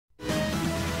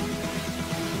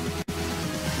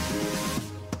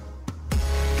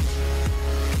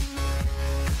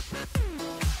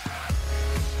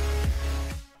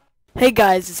Hey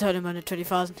guys, it's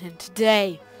Honeymon20,000 and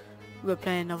today we're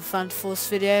playing another Phantom Force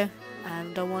video. I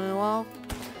haven't done one in a while.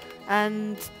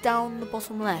 And down the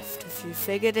bottom left, if you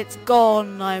figured it's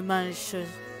gone, I managed to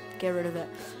get rid of it.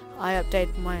 I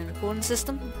updated my recording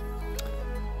system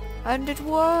and it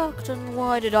worked. And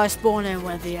why did I spawn in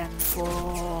with the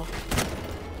M4?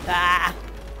 Ah!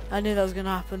 I knew that was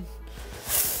gonna happen.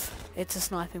 It's a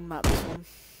sniping map, this one.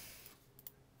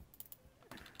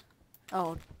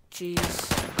 Oh jeez.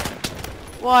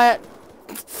 Wyatt!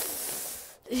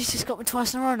 He's just got me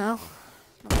twice in a row now.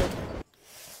 Not good.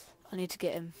 I need to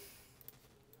get him.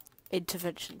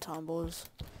 Intervention time, boys.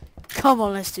 Come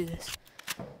on, let's do this.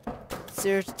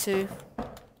 0 to 2.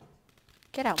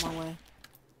 Get out my way.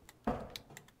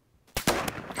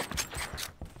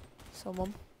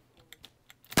 Someone.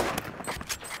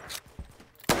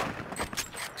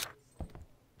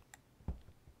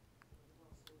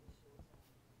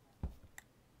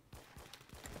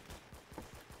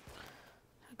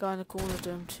 Guy in the corner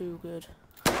doing too good.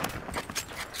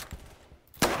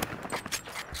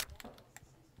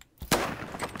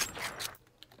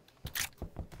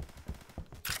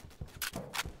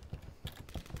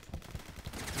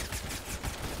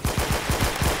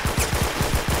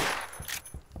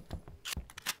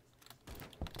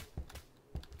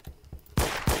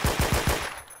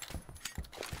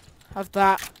 Have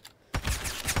that.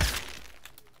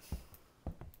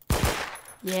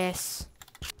 Yes.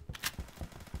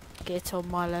 Get on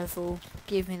my level.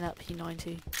 Give me that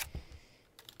P90.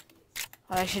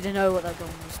 I actually didn't know what that gun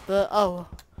was, but oh.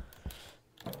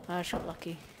 I shot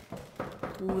lucky.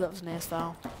 Ooh, that was an air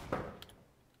foul.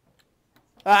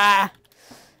 Ah!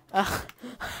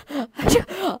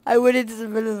 I went into the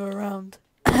middle of a round.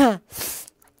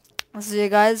 I'll see you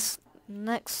guys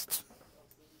next.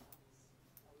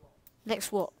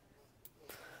 Next what?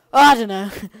 Oh, I don't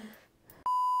know.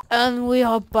 And we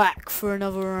are back for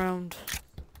another round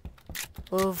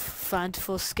of Phantom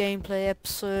Force gameplay,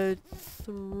 episode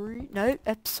 3. No,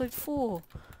 episode 4.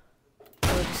 Oh,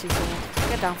 I see someone.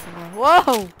 Get down from there.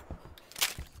 Whoa!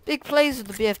 Big plays with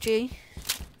the BFG.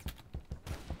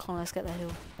 Come on, let's get that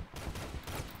hill.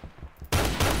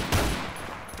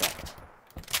 Wrecked.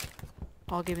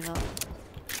 I'll give you that.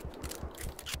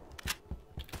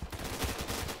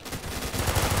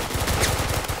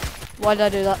 Why did I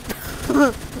do that?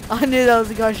 I knew that was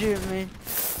the guy shooting me.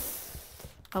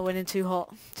 I went in too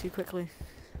hot, too quickly.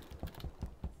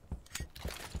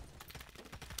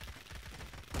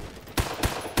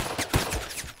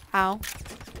 Ow.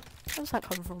 Where's that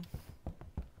coming from?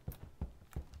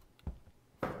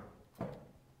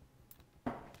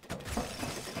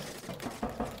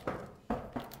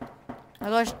 My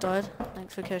guy just died.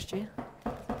 Thanks for KSG.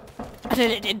 I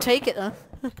didn't take it though.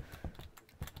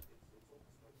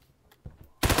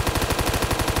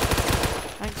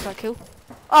 Thanks for that kill.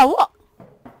 Oh, what?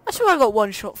 I swear I got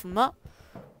one shot from that.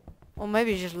 Or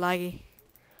maybe it's just laggy.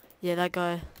 Yeah, that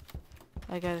guy's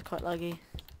quite laggy.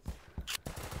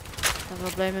 I'm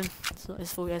gonna blame him. It's not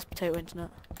his fault, he has potato internet.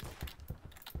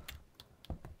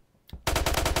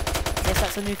 Yes,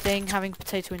 that's a new thing, having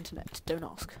potato internet. Don't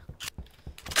ask.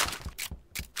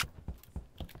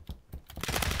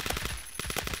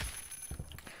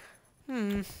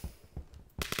 There's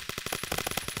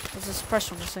a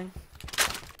suppressor on this thing.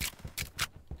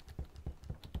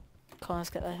 Come on,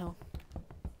 let's get that hill.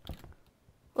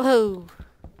 Whoa!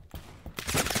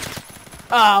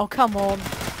 Oh, come on!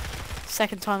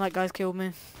 Second time that guy's killed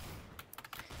me.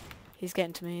 He's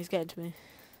getting to me, he's getting to me.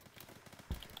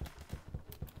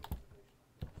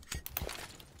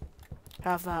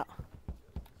 Have that.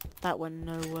 That went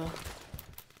nowhere.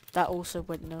 That also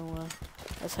went nowhere.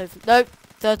 Let's hope. Nope!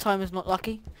 Third time is not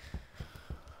lucky.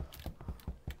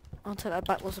 I'll take that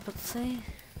back, what was I about to say?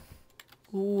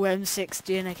 Ooh,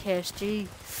 M60 and a KSG.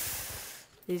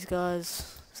 These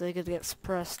guys, they're gonna get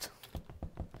suppressed.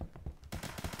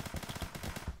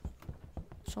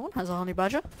 Someone has a honey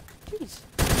badger. Jeez.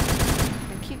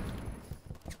 Thank you.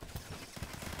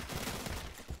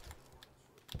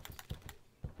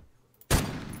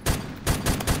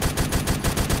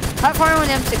 Back fire on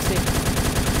the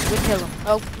M60. We kill him.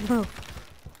 Oh, no.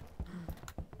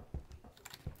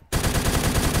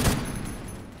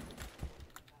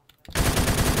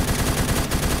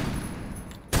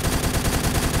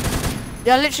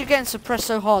 They're literally getting suppressed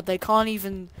so hard they can't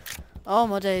even. Oh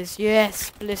my days! Yes,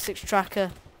 ballistics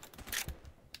tracker.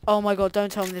 Oh my god!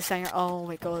 Don't tell me this thing. Oh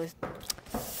my god! It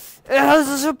has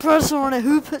a suppressor on it.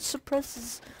 Who puts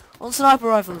suppressors on sniper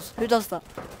rifles? Who does that?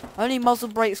 Only muzzle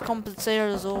brakes,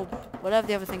 compensators, or whatever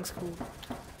the other thing's called.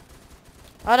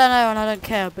 I don't know, and I don't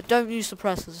care. But don't use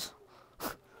suppressors.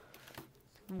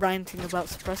 Ranting about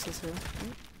suppressors here.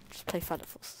 just play Thunder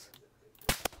Force.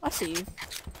 I see you.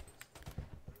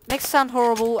 Makes it sound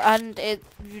horrible, and it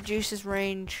reduces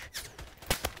range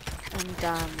and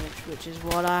damage, which is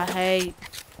what I hate.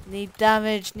 Need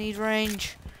damage, need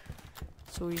range.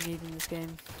 That's all you need in this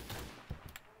game.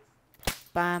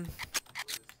 Bam.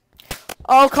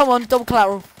 Oh, come on, double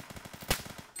collateral.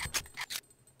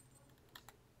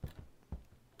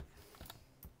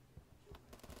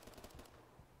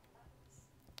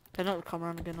 They're not gonna come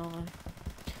around again, are they?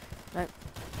 Nope.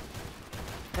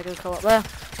 They're gonna come up there.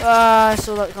 Ah, I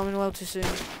saw that coming well too soon.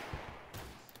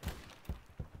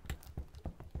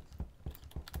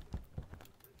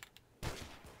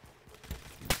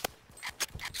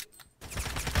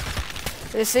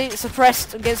 You see,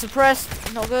 suppressed, get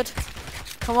suppressed, not good.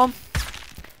 Come on.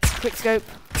 Quick scope.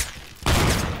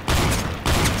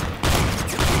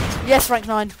 Yes, rank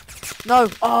 9. No.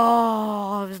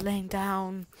 Oh, I was laying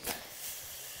down.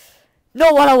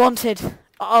 Not what I wanted.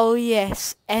 Oh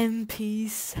yes,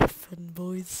 MP7,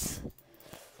 boys.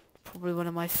 Probably one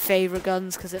of my favourite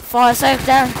guns because it fires so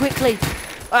damn quickly.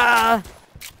 Ah,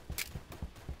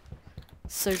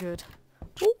 so good.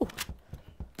 Ooh,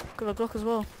 got a Glock as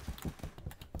well.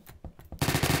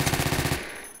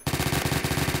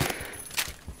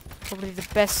 Probably the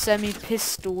best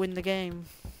semi-pistol in the game.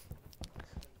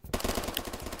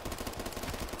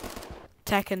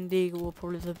 Tech and Deagle are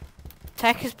probably the...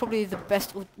 Tech is probably the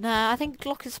best... Nah, I think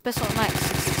Glock is the best automatic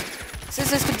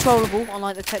since it's controllable,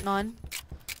 unlike the Tech 9.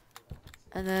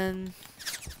 And then...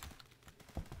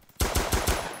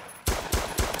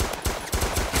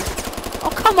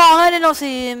 Oh, come on! I did not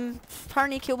see him.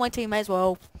 Apparently he killed my teammate as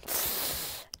well.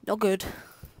 Not good.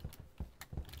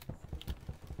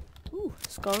 Ooh,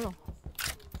 Scarlet.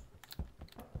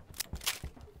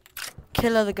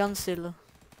 Killer the gun stealer.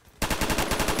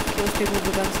 Kills people with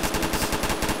the gun systems.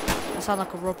 I sound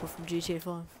like a robber from GTA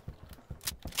 5.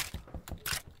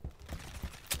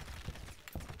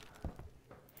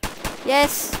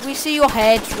 Yes, we see your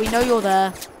head. We know you're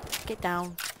there. Get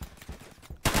down.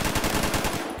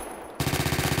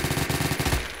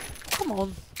 Come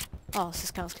on. Oh,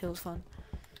 this counts kills, fine.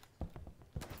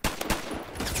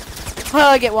 Oh,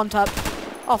 I get one tap.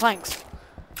 Oh, thanks.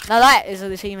 Now that is a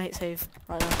teammate save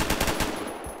right there.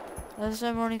 There's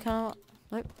no more coming up.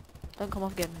 Nope. Don't come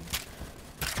up again.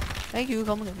 Thank you,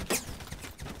 come again.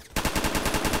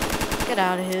 Get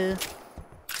out of here.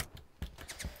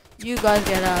 You guys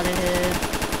get out of here.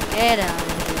 Get out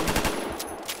of here.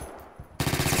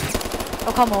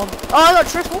 Oh, come on. Oh, I got a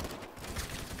triple.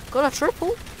 Got a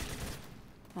triple.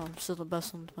 Oh, I'm still the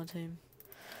best on my team.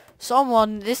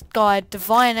 This guy,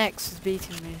 Divine X, is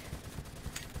beating me.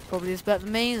 Probably is better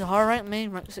than me. He's a higher rank than me,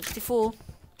 rank 64.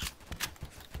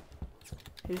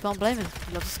 You can't blame him.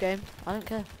 He loves this game. I don't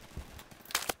care.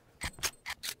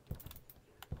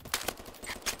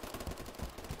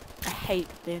 I hate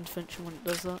the intervention when it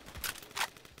does that.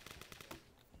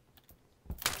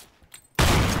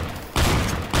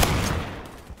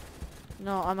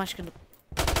 No, I'm actually gonna...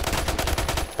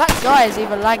 That guy is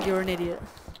either laggy or an idiot.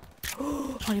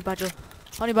 Honey badger.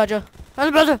 Honey badger.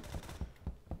 Honey badger!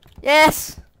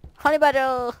 Yes! Honey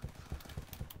badger!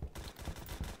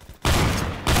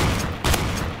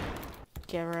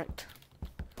 Get wrecked.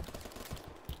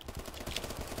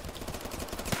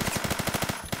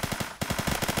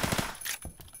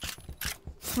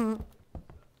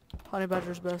 Honey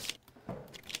badger's best.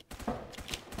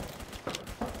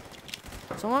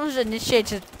 Someone was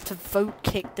initiated to vote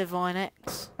kick Divine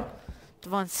X.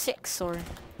 Divine 6, sorry.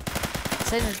 I'm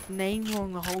saying his name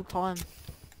wrong the whole time.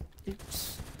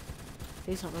 Oops.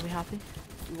 He's not gonna be happy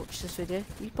if you watch this video.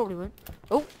 He probably won't.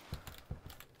 Oh!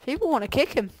 People want to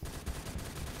kick him.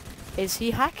 Is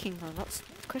he hacking though? That's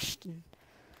the question.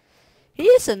 He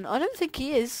isn't. I don't think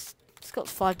he is. He's got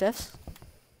 5 deaths.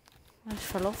 I just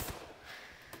fell off.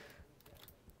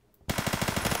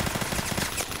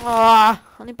 Ah,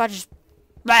 honey badgers.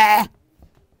 Bah!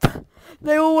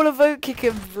 They all want to vote kick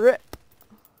him. Rip.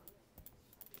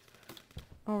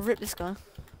 Oh, rip this guy.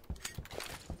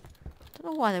 Don't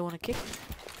know why they want to kick him.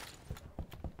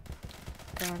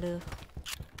 Kinda.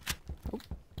 Oh.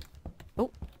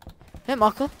 Oh. Hit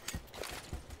marker.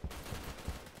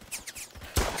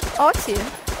 Oh, I see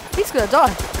him. He's gonna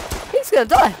die. He's gonna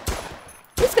die.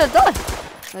 He's gonna die.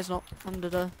 No, he's not. I'm gonna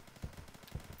die.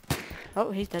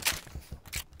 Oh, he's dead.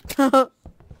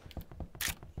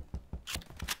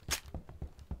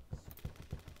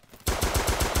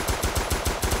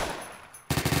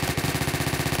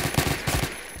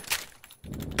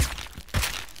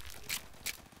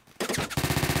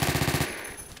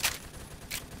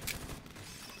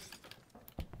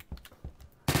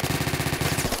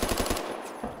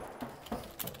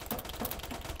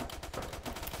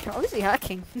 How is he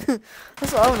hacking?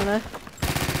 That's what I want to know.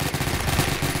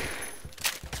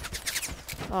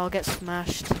 Oh, get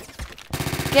smashed.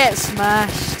 Get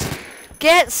smashed.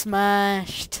 Get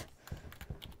smashed.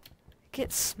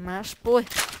 Get smashed, boy.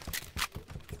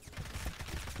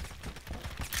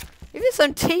 Even his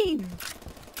own team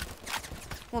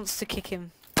wants to kick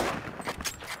him.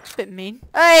 It's a bit mean.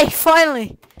 Hey,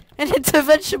 finally! An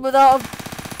intervention without a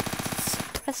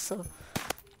suppressor.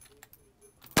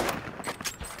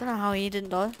 Don't know how he didn't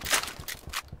die.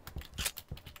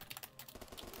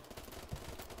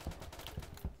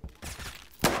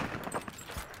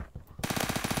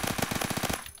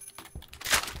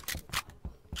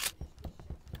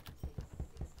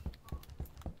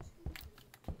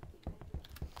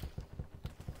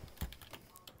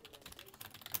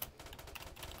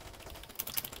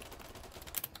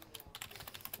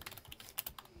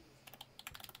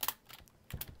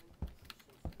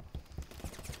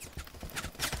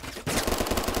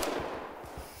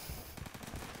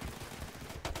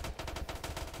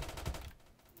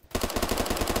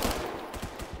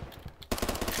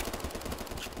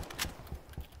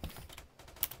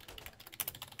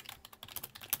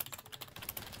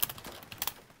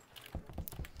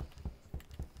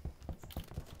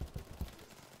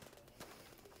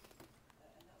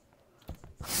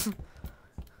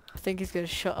 I think he's gonna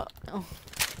shut up now.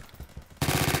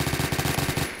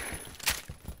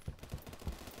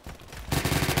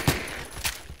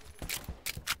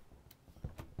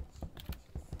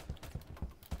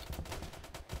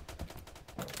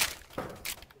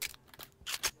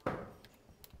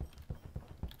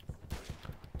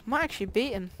 Might actually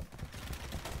beat him.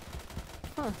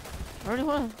 Huh. I really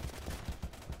wanna.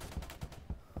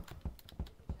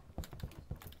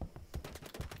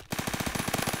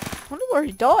 I wonder where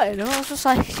he died. I was just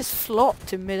like, he just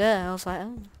flopped in midair. I was like,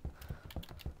 oh.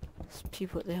 There's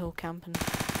people at the hill camping.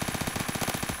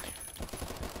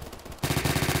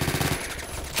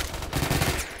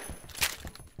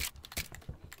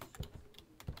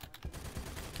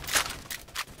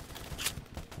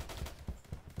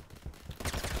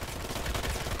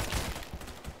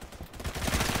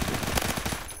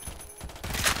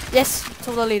 Yes, top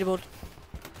of the leaderboard.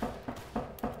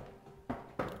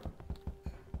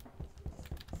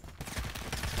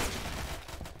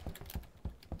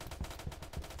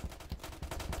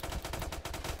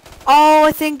 Oh,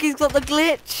 I think he's got the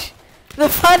glitch. The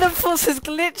Phantom Forces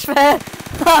glitch there.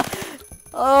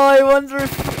 Oh, I wonder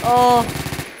if... Oh,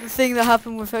 the thing that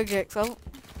happened with Regex. Oh.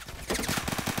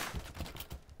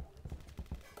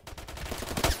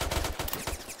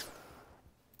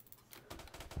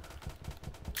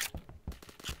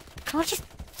 Can I just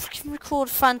freaking record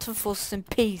Phantom Forces in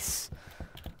peace?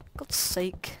 God's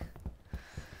sake.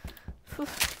 Whew.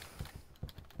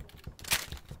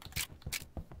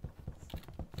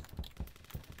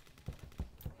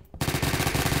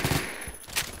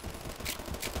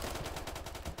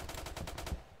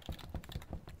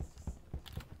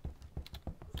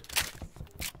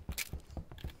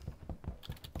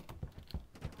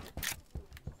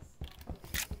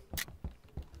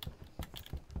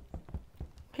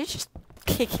 He's just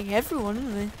kicking everyone,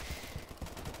 isn't he?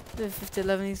 The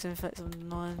 50-11, he's doing effects on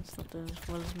 9, it's not doing as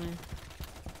well as me.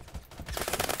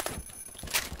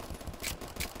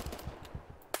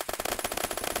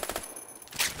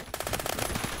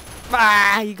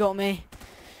 Ah, you got me.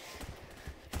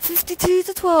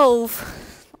 52-12.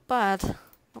 Not bad.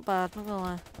 Not bad, not gonna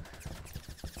lie.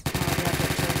 Oh, yeah,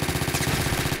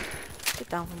 get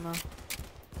down from there.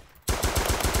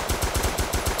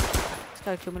 This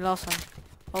guy killed me last time.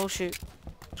 Oh shoot.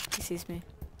 He sees me.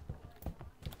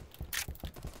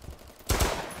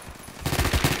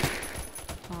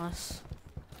 Nice.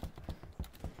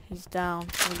 He's down.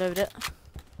 Reload it.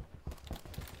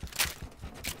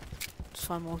 Just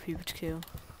find more people to kill.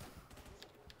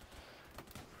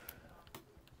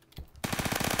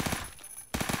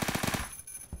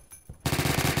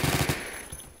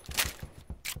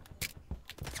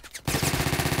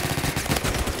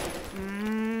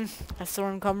 I saw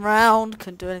him come round,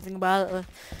 couldn't do anything about it.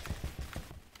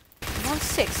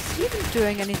 1-6, is he even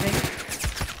doing anything?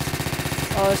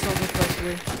 Oh, it's not supposed to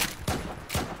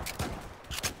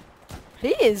be.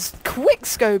 He is quick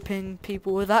scoping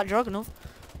people with that Dragunov.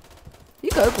 You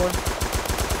go, boy.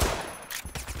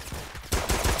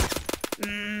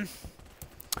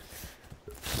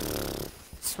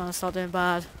 Just wanna start doing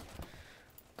bad.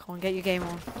 Come on, get your game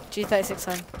on. G36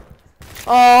 home.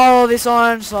 Oh, this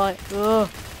orange light. Ugh.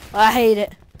 I hate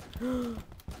it.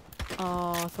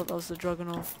 Oh, I thought that was the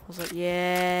Dragunov. I was like,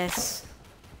 yes.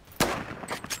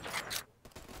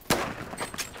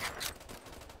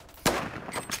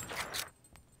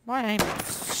 My aim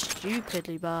is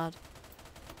stupidly bad.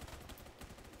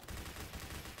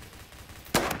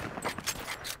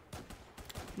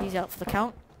 He's out for the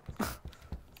count.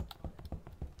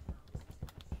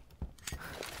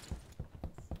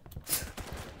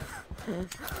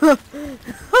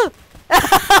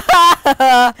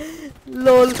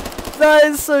 Lol, that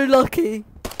is so lucky.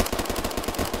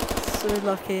 So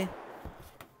lucky.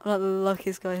 I'm like the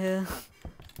luckiest guy here.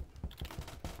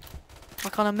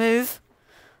 Why can't I move?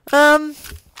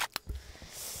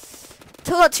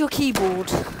 Tell that to your keyboard.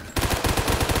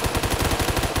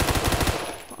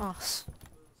 Us.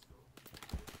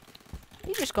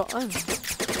 You just got owned.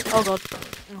 Oh god.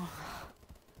 Oh.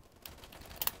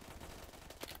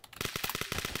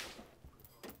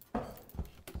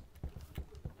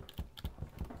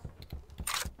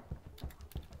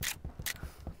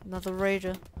 Another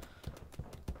rager.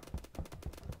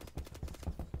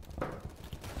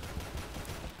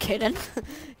 Kidding?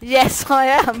 Yes, I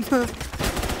am.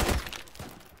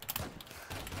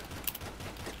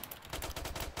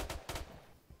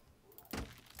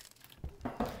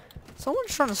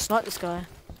 Someone's trying to snipe this guy.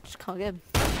 Just can't get him.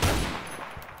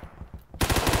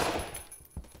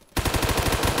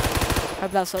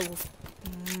 Hope that's like.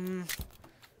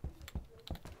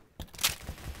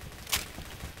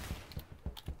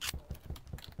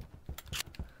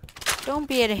 Don't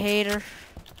be a hater.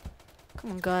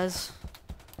 Come on, guys.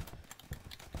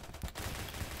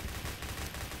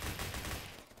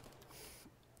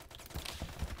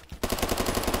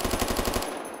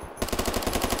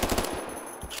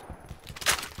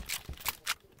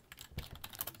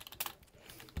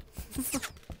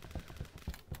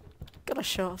 Gotta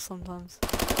show off sometimes.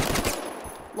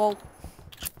 Lol.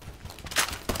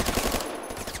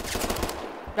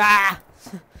 Ah!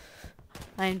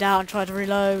 Aim down, try to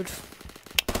reload.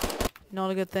 Not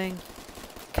a good thing.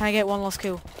 Can I get one last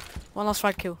kill? One last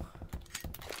frag kill.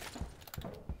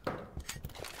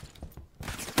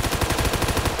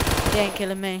 He ain't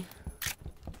killing me.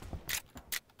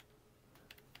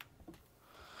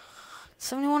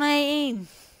 71-18.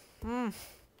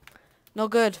 Not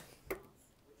good.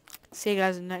 See you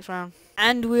guys in the next round.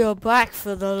 And we are back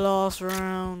for the last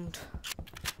round.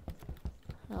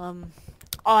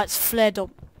 Oh, it's flared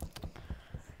up.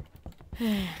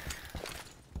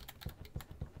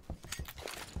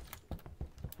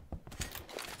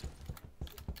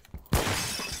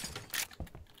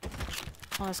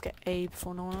 Oh, let's get A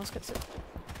before no one else gets it.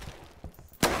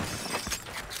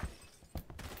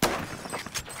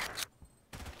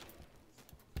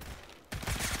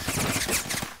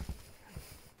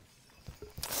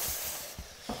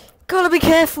 Gotta be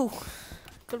careful.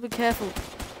 Gotta be careful.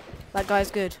 That guy's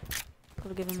good.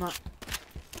 Gotta give him that.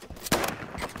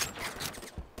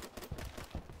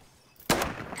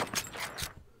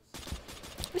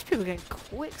 These people are getting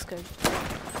quick scope.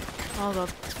 Oh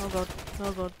god. Oh god.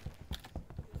 Oh god.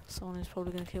 Someone is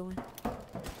probably gonna kill me.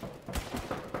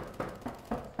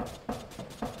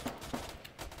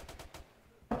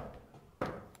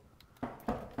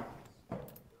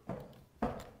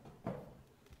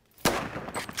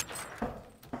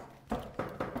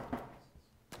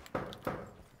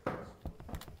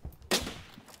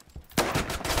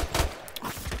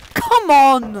 Come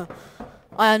on!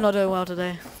 I am not doing well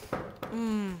today.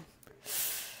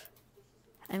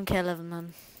 MK11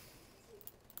 then.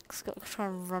 Just got to try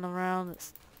and run around.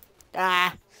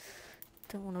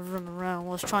 Don't want to run around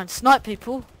whilst trying to snipe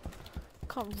people.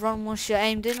 Can't run once you're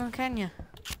aimed in, can you?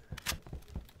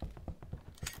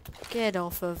 Get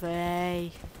off of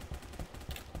A.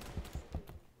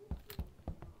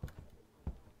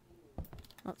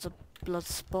 That's a blood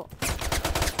spot.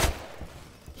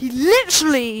 He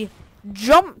literally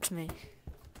jumped me.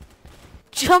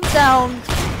 Jumped down.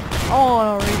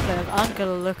 Oh, no, replay. I'm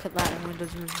gonna look at that in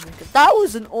Windows Movie Maker. That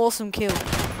was an awesome kill.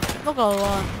 Not gonna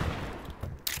lie.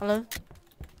 Hello?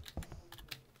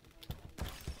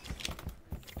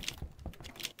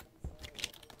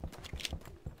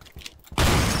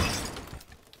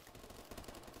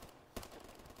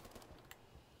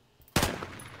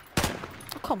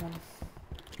 Oh, come on.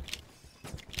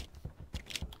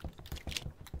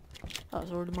 That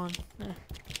was already mine. Yeah.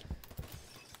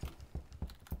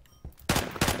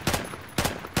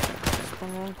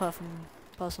 Spawn wrong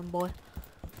person, boy.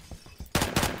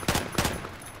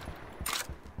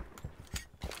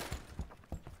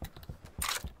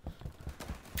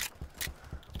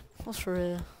 What's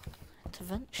for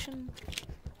intervention?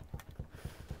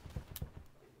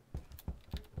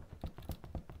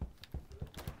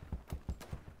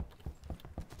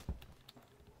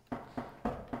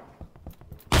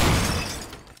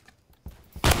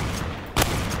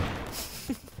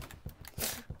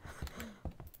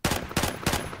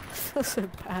 feel so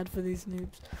bad for these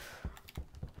noobs.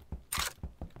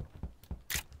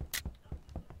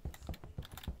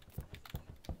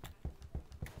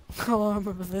 Oh, I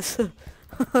remember this.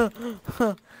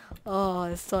 Oh,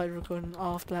 I started recording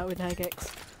after that with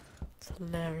Hagex. It's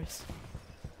hilarious.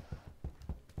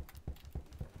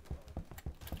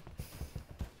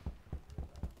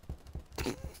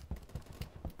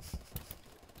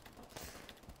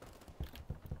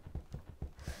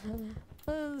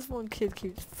 This one kid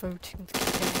keeps voting to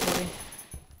kill everybody.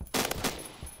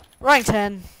 Rank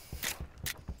 10.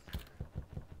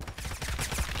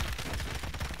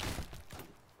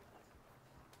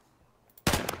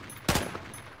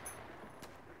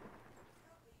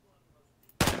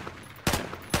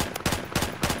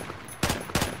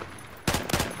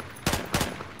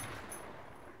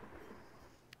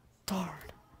 Darn.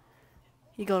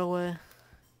 He got away.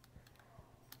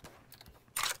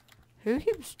 Who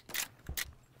keeps...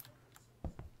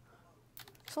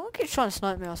 Someone keeps trying to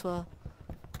snipe me, I swear.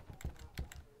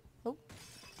 Oh.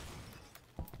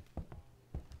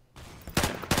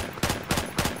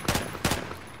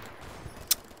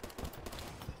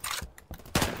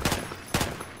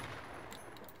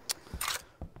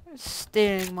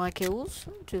 Stealing my kills.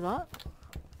 Don't do that.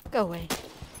 Go away.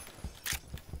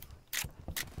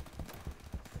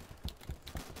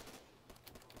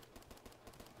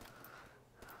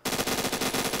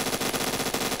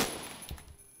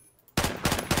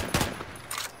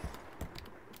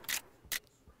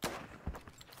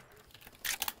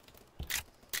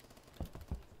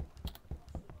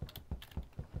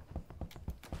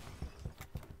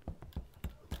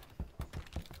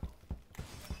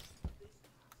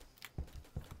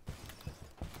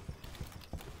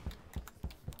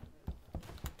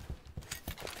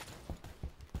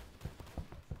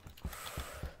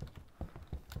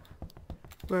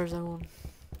 Where's that one?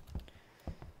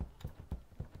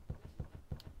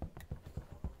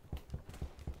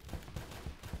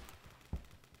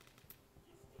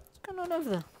 What's going on over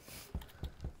there?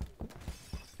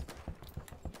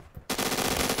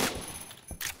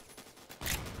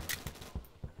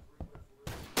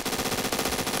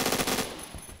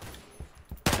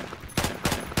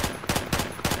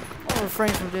 I'll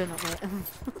refrain from doing that, mate.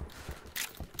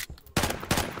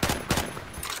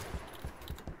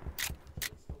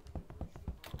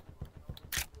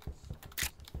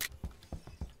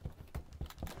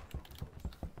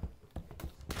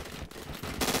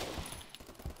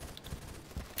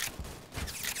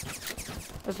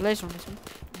 There's a laser on this one.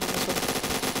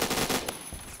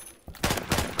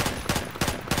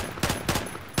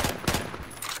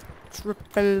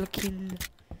 Triple kill.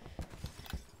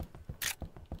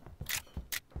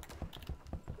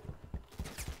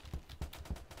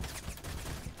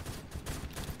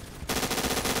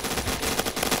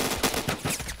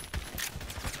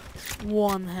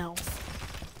 One health.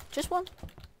 Just one.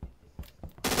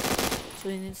 So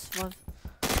he needs to survive.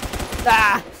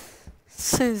 Ah!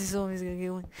 As soon as he saw me, he's gonna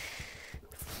kill me.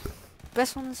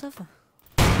 Best one in the server.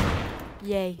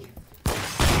 Yay.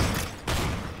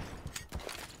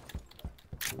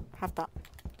 Have that.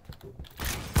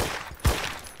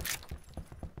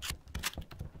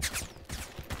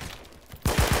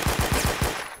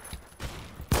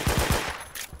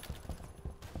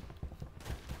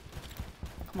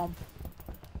 Come on.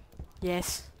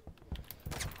 Yes.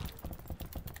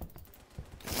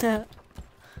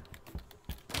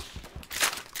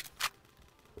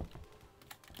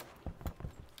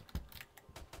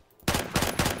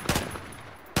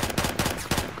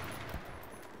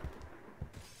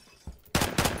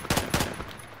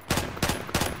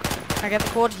 I get the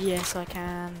cord? Yes, I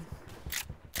can.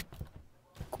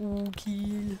 Cool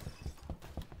kill.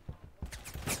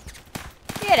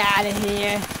 Get out of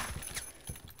here.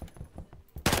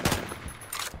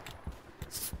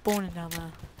 Spawning down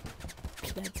there.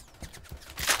 Pleb.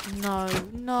 No,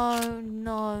 no,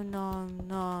 no, no,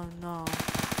 no, no.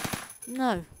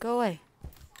 No, go away.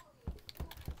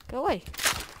 Go away.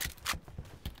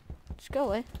 Just go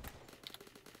away.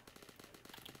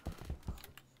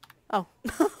 Oh.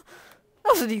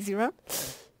 That was an easy run.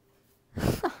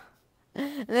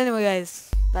 And anyway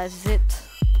guys, that is it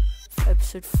for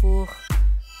episode 4.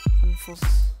 And see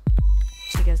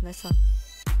you guys next time.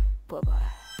 Bye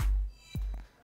bye.